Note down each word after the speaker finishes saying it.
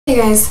Hey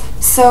guys,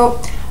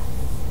 so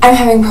I'm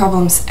having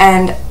problems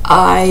and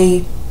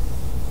I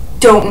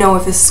don't know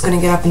if this is going to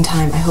get up in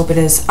time. I hope it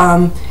is.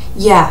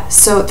 Yeah,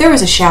 so there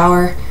was a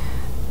shower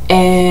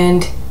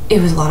and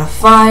it was a lot of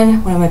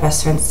fun. One of my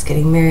best friends is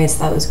getting married,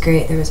 so that was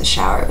great. There was a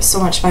shower. It was so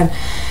much fun.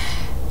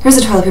 There was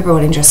a toilet paper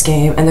wedding dress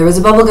game, and there was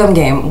a bubblegum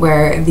game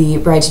where the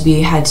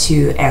bride-to-be had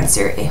to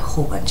answer a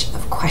whole bunch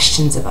of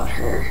questions about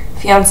her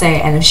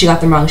fiance, and if she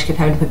got them wrong, she kept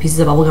having to put pieces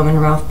of bubblegum in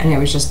her mouth, and it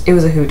was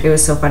a hoot. It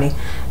was so funny.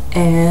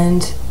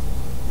 And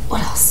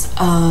what else?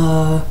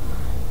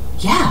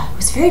 Yeah, it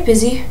was very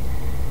busy,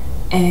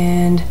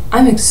 and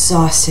I'm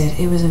exhausted.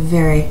 It was a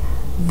very,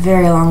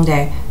 very long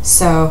day.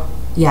 So,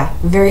 yeah,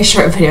 very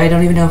short video. I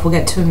don't even know if we'll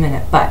get to a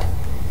minute, but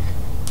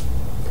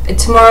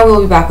tomorrow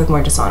we'll be back with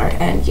more Dishonored,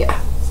 and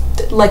yeah.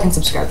 Like and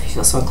subscribe if you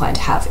feel so inclined.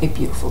 Have a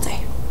beautiful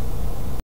day.